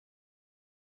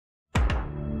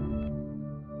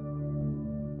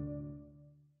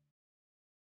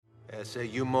Ese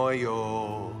io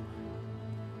muoio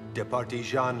de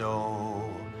partigiano.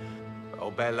 Oh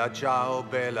bella ciao,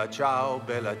 bella ciao,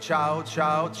 bella ciao,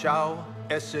 ciao, ciao.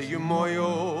 Ese io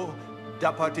muoio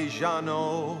da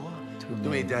partigiano. Tu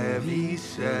mi devi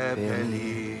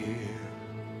seppellire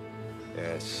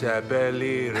e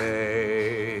seppellire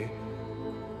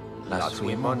lassù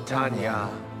in montagna.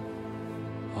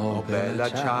 Oh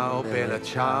bella ciao, bella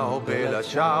ciao, bella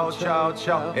ciao, ciao,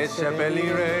 ciao. E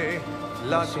seppellire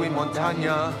lassù in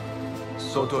montagna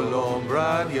sotto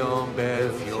l'ombra di un bel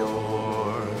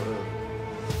fior.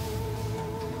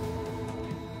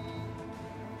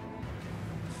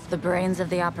 The brains of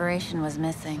the operation was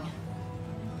missing.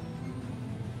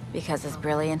 Because as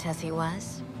brilliant as he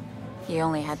was, he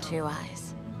only had 2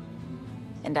 eyes.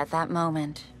 And at that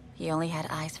moment, he only had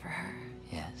eyes for her.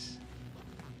 Yes.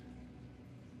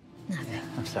 Nothing. Yeah,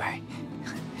 I'm sorry.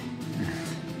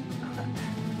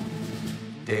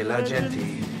 De la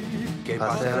gente che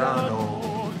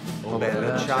passeranno. Oh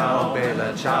bella ciao,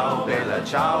 bella ciao, bella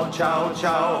ciao, ciao,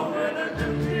 ciao.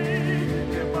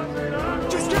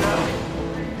 Just get out!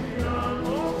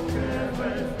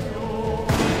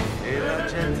 De la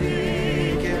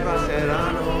gente che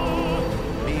passeranno,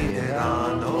 mi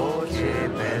diranno che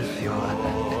bel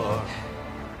fior.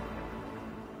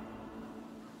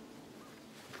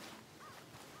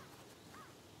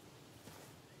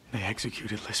 They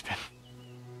executed Lisbon.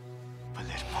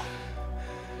 Palermo.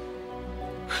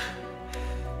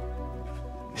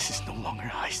 This is no longer a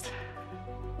heist.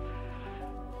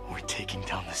 We're taking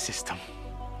down the system.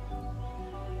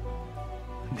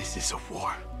 This is a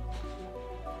war.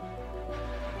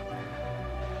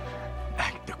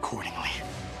 Act accordingly.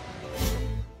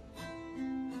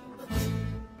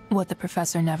 What the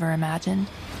professor never imagined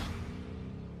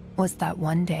was that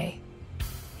one day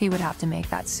he would have to make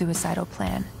that suicidal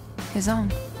plan his own.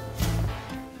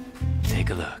 Take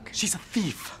a look. She's a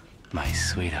thief. My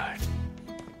sweetheart.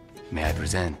 May I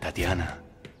present Tatiana?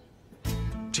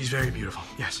 She's very beautiful,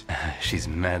 yes. She's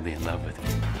madly in love with me.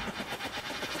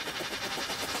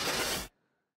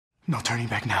 No turning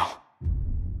back now.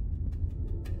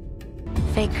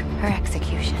 Fake her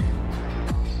execution.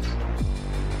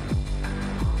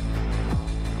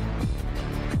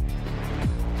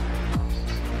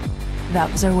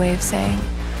 That was our way of saying,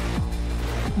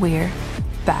 we're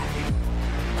back.